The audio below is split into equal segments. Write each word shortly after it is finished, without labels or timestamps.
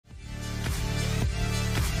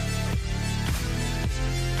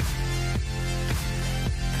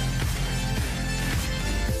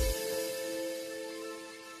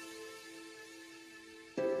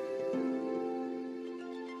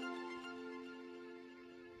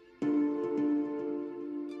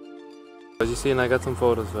As you see, I got some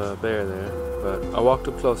photos of a bear there, but I walked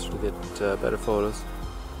up closer to get better photos,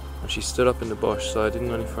 and she stood up in the bush, so I didn't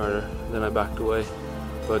go any further. Then I backed away,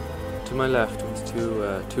 but to my left was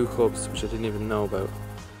two cubs, which I didn't even know about.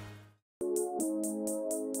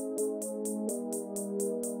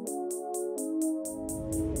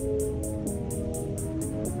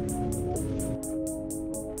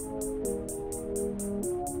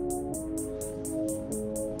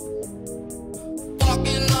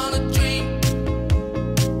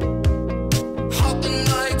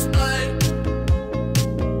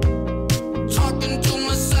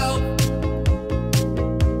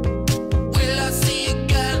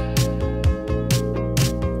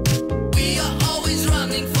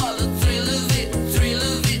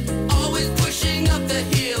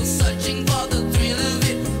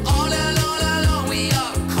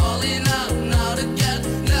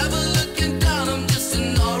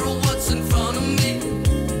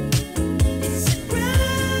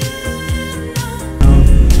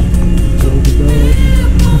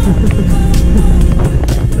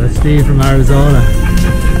 Steve from Arizona.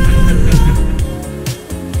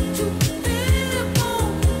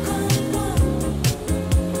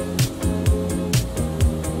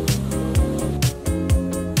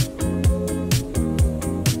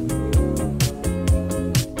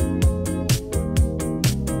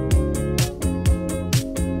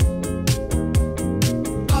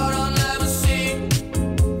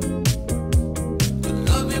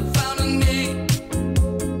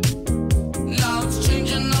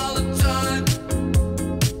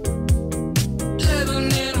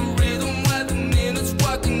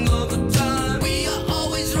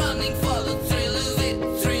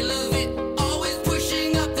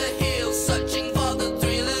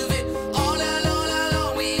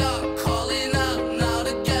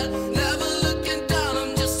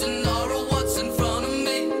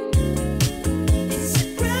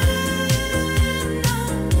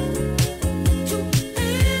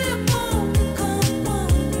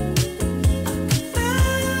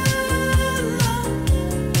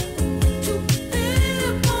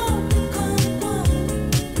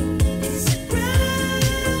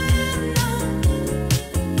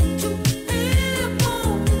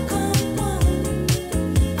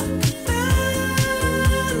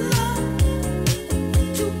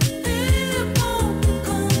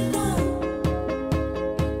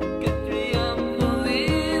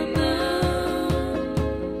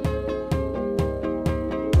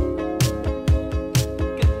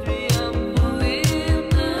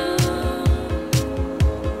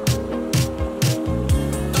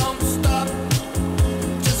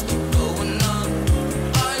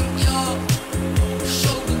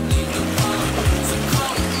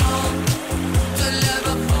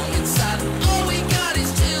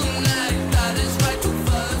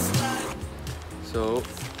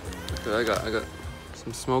 I got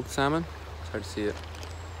some smoked salmon. It's hard to see it,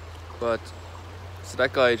 but so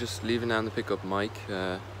that guy just leaving down the pickup, Mike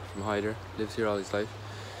from Hyder, lives here all his life.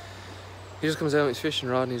 He just comes out with his fishing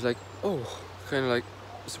rod and he's like, oh, kind of like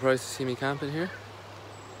surprised to see me camping here.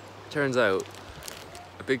 Turns out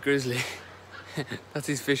a big grizzly. That's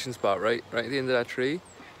his fishing spot, right at the end of that tree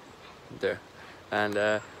there.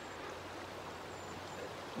 And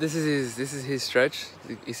this is his stretch.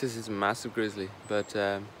 He says it's a massive grizzly, but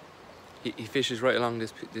he fishes right along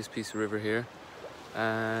this piece of river here,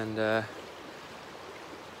 and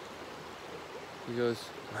he goes,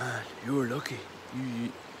 man, you were lucky.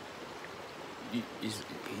 He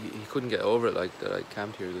couldn't get over it, like that I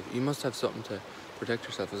camped here. You must have something to protect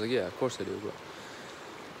yourself. I was like, yeah, of course I do, but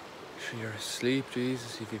you're asleep,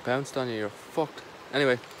 Jesus. If he pounced on you, you're fucked.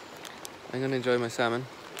 Anyway, I'm gonna enjoy my salmon.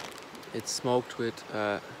 It's smoked with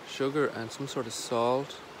sugar and some sort of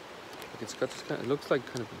salt. It's got this it looks like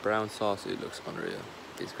kind of a brown sauce. It looks unreal.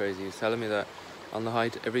 It's crazy. He's telling me that on the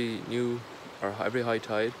every high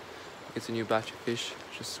tide, it's a new batch of fish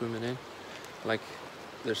just swimming in. Like,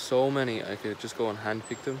 there's so many, I could just go and hand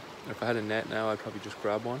pick them. If I had a net now, I'd probably just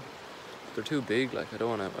grab one. But they're too big. Like, I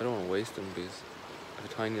don't want to waste them because I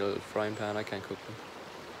have a tiny little frying pan. I can't cook them.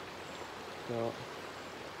 So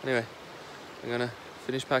anyway, I'm gonna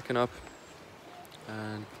finish packing up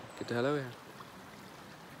and get the hell out of here.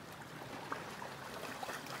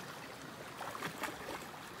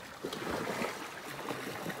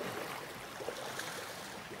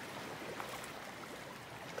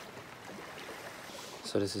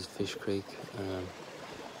 So this is Fish Creek.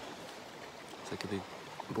 It's like a big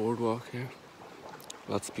boardwalk here.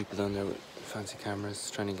 Lots of people down there with fancy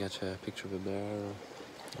cameras trying to get a picture of a bear or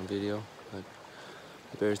a video. But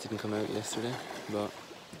the bears didn't come out yesterday. But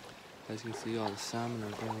as you can see, all the salmon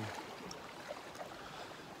are going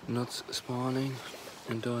nuts spawning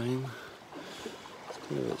and dying. It's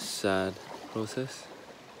kind of a sad process.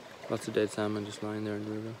 Lots of dead salmon just lying there in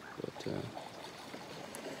the river, but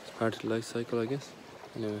it's part of the life cycle, I guess.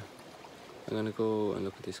 Anyway, I'm gonna go and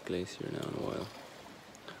look at this glacier now in a while.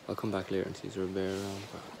 I'll come back later and see if there's a bear around,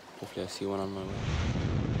 but hopefully I see one on my way.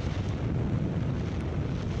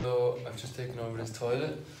 So I've just taken over this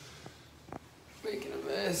toilet, making a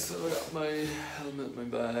mess. So I got my helmet, my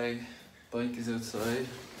bag, bike is outside,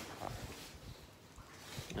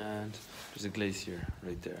 and there's a glacier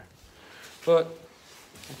right there, but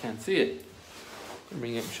I can't see it. I'll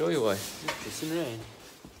bring it and show you why. It's pissing rain.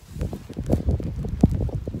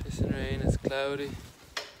 Pissing rain, it's cloudy.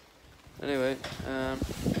 Anyway,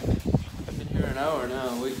 I've been here an hour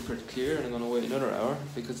now waiting for it to clear, and I'm going to wait another hour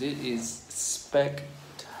because it is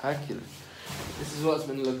spectacular. This is what it's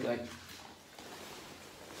going to look like. Let's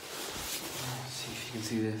see if you can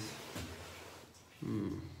see this.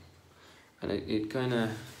 And it kind of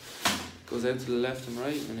goes out to the left and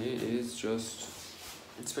right, and it is just,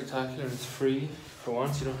 it's spectacular. It's free for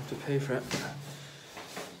once, you don't have to pay for it.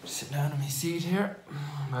 Just sit down on my seat here,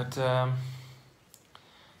 but so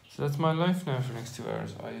that's my life now for the next 2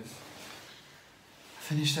 hours. I've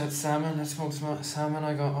finished that salmon. I smoked some salmon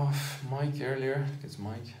I got off Mike earlier. I think it's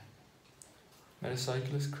Mike. Met a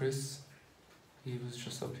cyclist, Chris. He was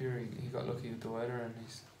just up here. He got lucky with the weather, and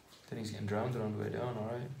he's getting drowned on the way down.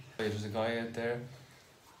 All right. There's a guy out there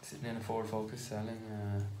sitting in a Ford Focus selling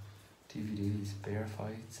DVDs, bear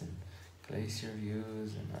fights and glacier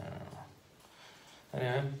views, and I don't know.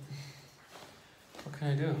 Anyway, what can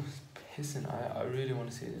I do? It's pissing. I really want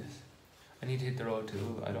to see this. I need to hit the road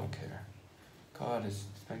too. I don't care. God, it's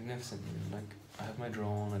magnificent. Like, I have my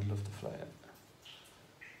drone. I'd love to fly it.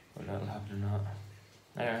 Whether that'll happen or not.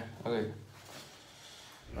 Anyway, okay.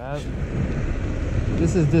 Well,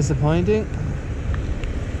 this is disappointing.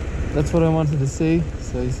 That's what I wanted to see.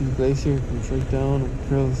 So you see the glacier comes right down and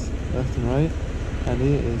curls left and right, and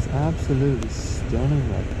it is absolutely stunning.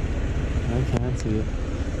 Like, I can't see it.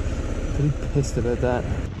 Pretty pissed about that.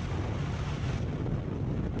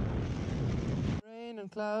 Rain and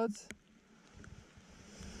clouds.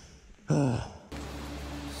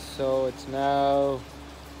 So it's now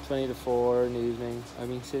 20 to 4 in the evening. I've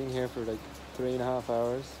been sitting here for like 3.5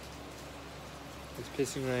 hours. It's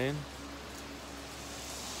pissing rain.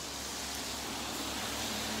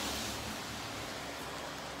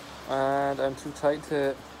 And I'm too tight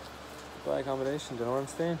to buy accommodation. Don't know where I'm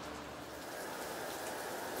staying.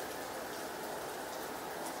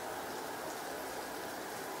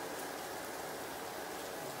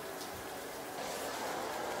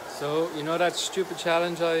 So, you know that stupid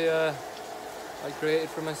challenge I created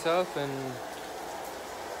for myself, and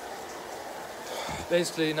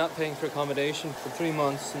basically not paying for accommodation for 3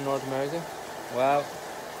 months in North America? Well,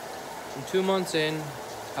 I'm 2 months in,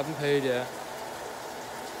 haven't paid yet,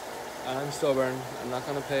 and I'm stubborn. I'm not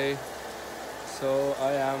gonna pay. So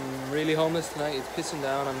I am really homeless tonight. It's pissing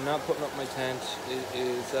down. I'm not putting up my tent. It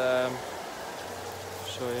is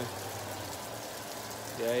show you.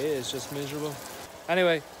 Yeah, it is just miserable.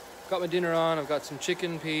 Anyway, got my dinner on. I've got some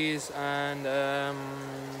chicken, peas, and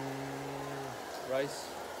rice.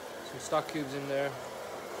 Some stock cubes in there.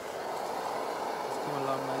 It's coming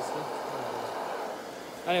along nicely.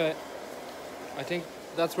 Anyway, I think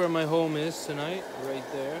that's where my home is tonight,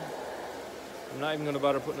 right there. I'm not even going to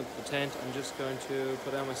bother putting up the tent. I'm just going to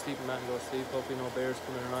put down my sleeping mat and go to sleep. Hopefully no bears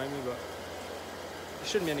come in around me, but there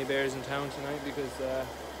shouldn't be any bears in town tonight because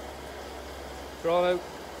they're all out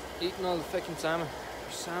eating all the fucking salmon.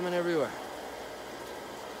 There's salmon everywhere.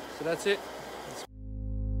 So that's it.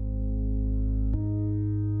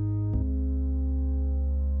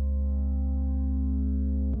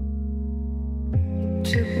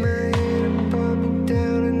 Took my hand and brought me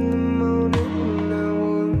down in the morning when I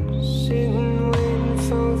was sitting waiting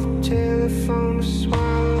for the telephone to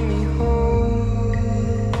swallow me whole.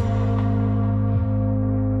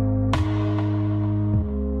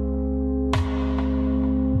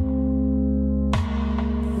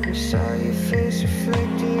 I saw your face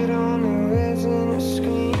reflected on the retina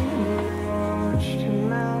screen, and I watched your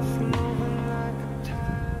mouth moving like a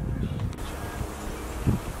tide.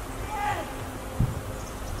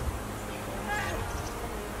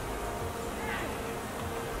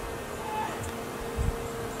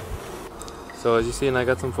 So as you see, I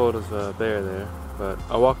got some photos of a bear there, but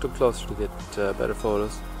I walked up closer to get better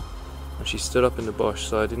photos, and she stood up in the bush,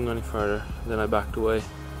 so I didn't go any further. Then I backed away,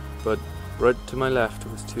 but right to my left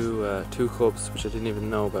was two cubs, which I didn't even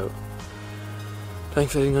know about.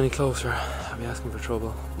 Thankfully I didn't go any closer. I'd be asking for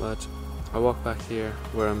trouble. But I walk back here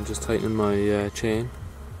where I'm just tightening my chain,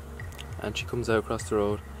 and she comes out across the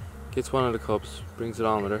road, gets one of the cubs, brings it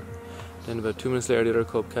on with her. Then about 2 minutes later the other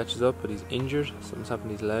cub catches up, but he's injured. Something's happened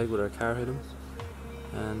to his leg where our car hit him.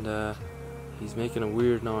 And he's making a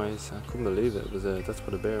weird noise. I couldn't believe it. It was that's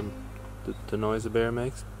what a bear, the noise a bear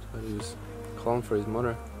makes. But he was calling for his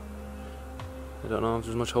mother. I don't know if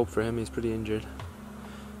there's much hope for him, he's pretty injured.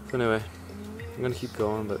 So anyway, I'm gonna keep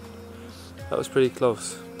going, but that was pretty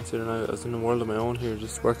close, considering I was in a world of my own here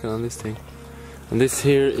just working on this thing. And this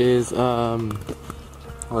here is,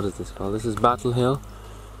 what is this called? This is Battle Hill.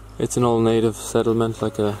 It's an old native settlement,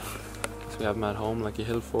 like a, so we have them at home, like a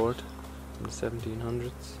hill fort in the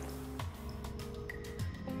 1700s.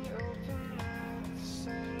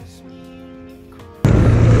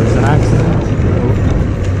 There's an accident.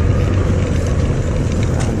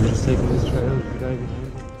 And we're just taking this trail with the guy behind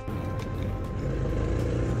me.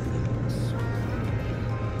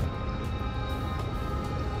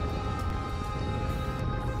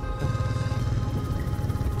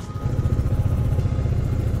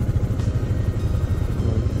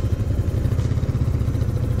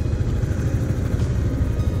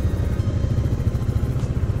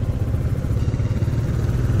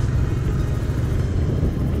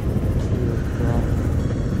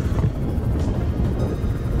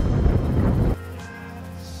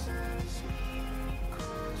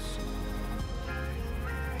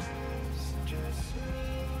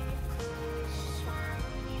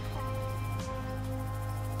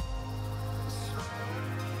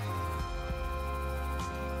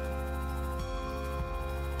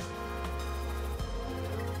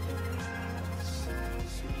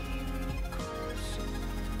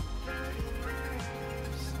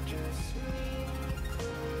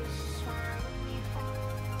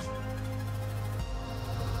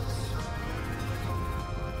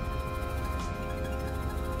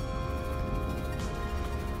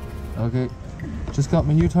 Okay, just got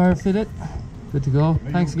my new tyre fitted. Good to go.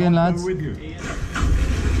 Thanks again, lads. With you.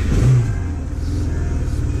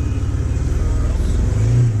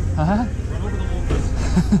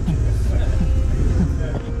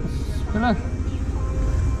 Good luck.